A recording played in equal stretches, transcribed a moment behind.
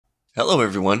Hello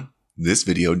everyone. This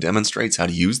video demonstrates how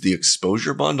to use the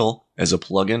Exposure Bundle as a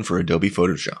plugin for Adobe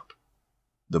Photoshop.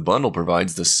 The bundle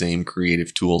provides the same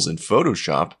creative tools in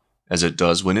Photoshop as it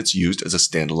does when it's used as a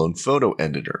standalone photo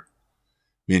editor.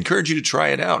 We encourage you to try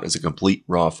it out as a complete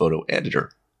raw photo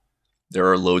editor. There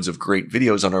are loads of great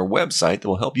videos on our website that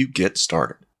will help you get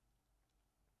started.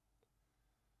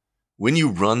 When you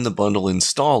run the bundle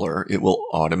installer, it will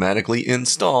automatically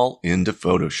install into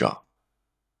Photoshop.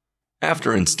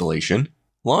 After installation,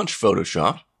 launch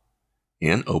Photoshop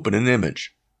and open an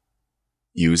image.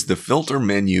 Use the Filter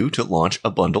menu to launch a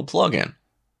bundle plugin.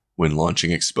 When launching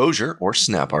Exposure or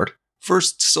SnapArt,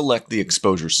 first select the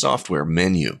Exposure software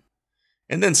menu,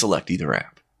 and then select either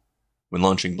app. When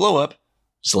launching Blowup,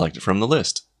 select it from the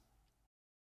list.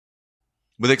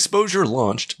 With Exposure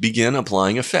launched, begin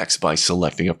applying effects by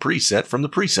selecting a preset from the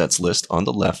presets list on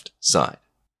the left side.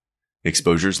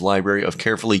 Exposure's library of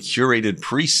carefully curated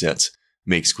presets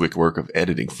makes quick work of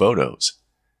editing photos.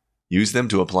 Use them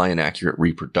to apply an accurate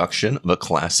reproduction of a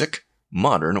classic,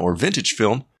 modern, or vintage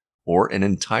film, or an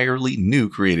entirely new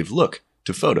creative look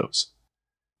to photos.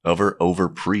 Hover over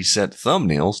preset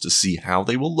thumbnails to see how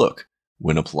they will look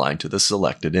when applied to the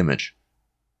selected image.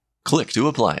 Click to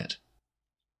apply it.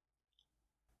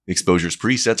 Exposure's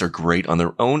presets are great on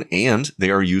their own, and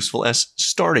they are useful as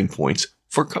starting points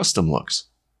for custom looks.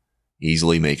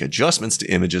 Easily make adjustments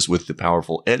to images with the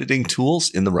powerful editing tools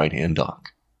in the right-hand dock.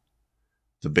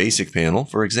 The basic panel,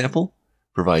 for example,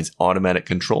 provides automatic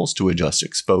controls to adjust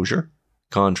exposure,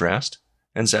 contrast,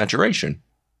 and saturation.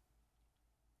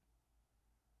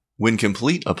 When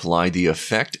complete, apply the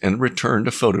effect and return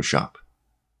to Photoshop.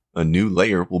 A new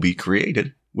layer will be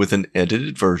created with an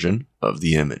edited version of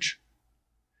the image.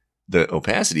 The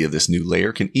opacity of this new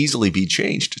layer can easily be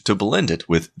changed to blend it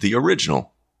with the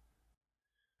original.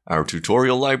 Our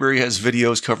tutorial library has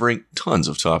videos covering tons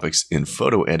of topics in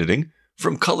photo editing,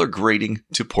 from color grading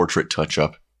to portrait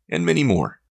touch-up, and many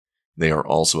more. They are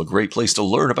also a great place to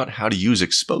learn about how to use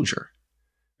Exposure.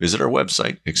 Visit our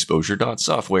website,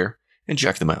 exposure.software, and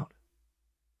check them out.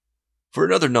 For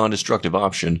another non-destructive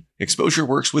option, Exposure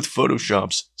works with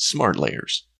Photoshop's Smart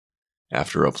Layers.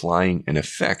 After applying an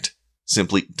effect,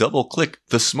 simply double-click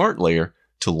the Smart Layer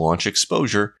to launch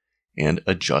Exposure and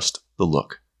adjust the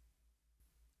look.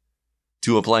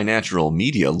 To apply natural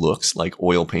media looks like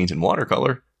oil paint and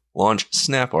watercolor, launch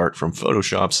SnapArt from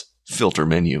Photoshop's Filter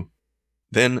menu,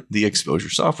 then the Exposure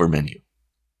software menu.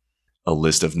 A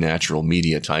list of natural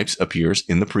media types appears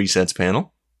in the Presets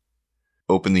panel.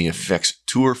 Open the Effects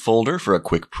Tour folder for a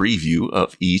quick preview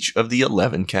of each of the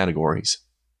 11 categories.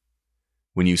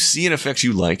 When you see an effect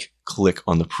you like, click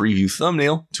on the preview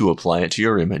thumbnail to apply it to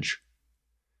your image.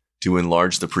 To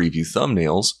enlarge the preview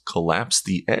thumbnails, collapse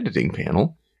the Editing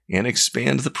panel and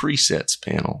expand the Presets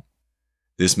panel.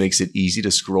 This makes it easy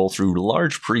to scroll through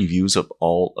large previews of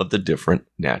all of the different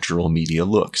natural media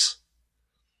looks.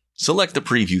 Select the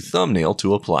preview thumbnail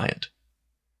to apply it.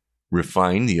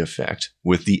 Refine the effect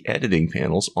with the editing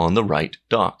panels on the right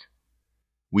dock.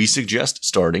 We suggest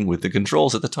starting with the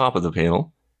controls at the top of the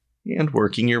panel and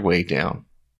working your way down.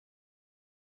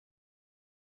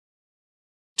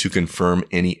 To confirm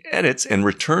any edits and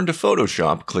return to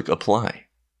Photoshop, click Apply.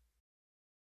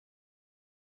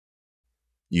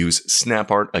 Use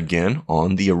SnapArt again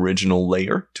on the original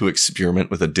layer to experiment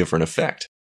with a different effect.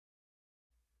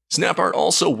 SnapArt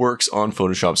also works on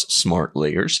Photoshop's Smart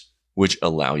Layers, which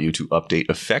allow you to update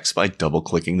effects by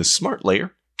double-clicking the Smart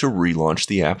Layer to relaunch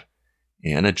the app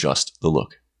and adjust the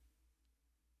look.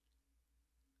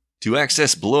 To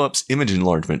access Blowup's image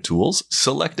enlargement tools,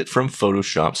 select it from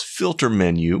Photoshop's Filter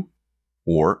menu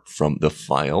or from the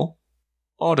File,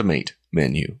 Automate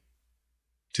menu.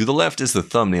 To the left is the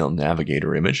Thumbnail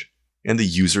Navigator image and the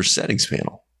User Settings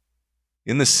panel.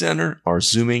 In the center are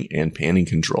zooming and panning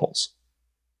controls.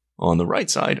 On the right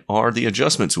side are the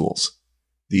adjustment tools.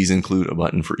 These include a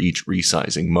button for each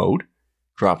resizing mode,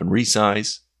 crop and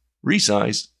resize,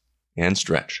 resize, and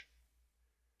stretch.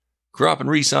 Crop and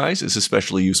resize is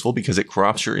especially useful because it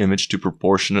crops your image to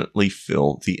proportionately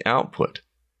fill the output.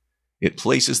 It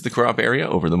places the crop area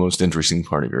over the most interesting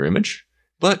part of your image,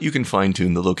 but you can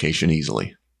fine-tune the location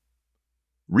easily.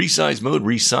 Resize Mode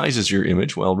resizes your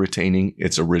image while retaining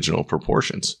its original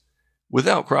proportions,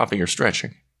 without cropping or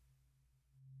stretching.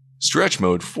 Stretch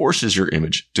Mode forces your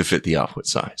image to fit the output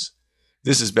size.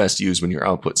 This is best used when your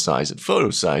output size and photo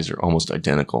size are almost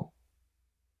identical.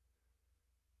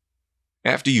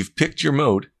 After you've picked your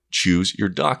mode, choose your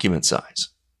document size.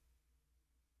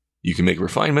 You can make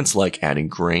refinements like adding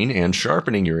grain and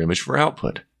sharpening your image for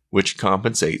output, which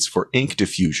compensates for ink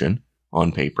diffusion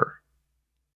on paper.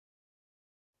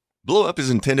 Blow-up is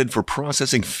intended for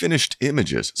processing finished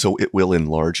images, so it will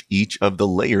enlarge each of the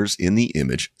layers in the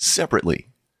image separately.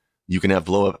 You can have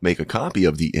blow-up make a copy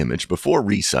of the image before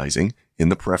resizing in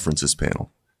the Preferences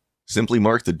panel. Simply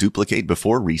mark the Duplicate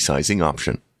Before Resizing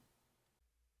option.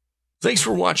 Thanks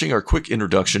for watching our quick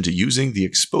introduction to using the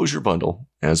Exposure Bundle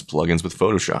as plugins with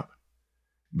Photoshop.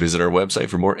 Visit our website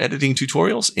for more editing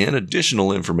tutorials and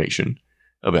additional information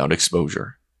about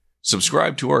exposure.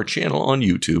 Subscribe to our channel on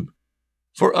YouTube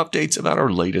for updates about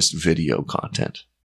our latest video content.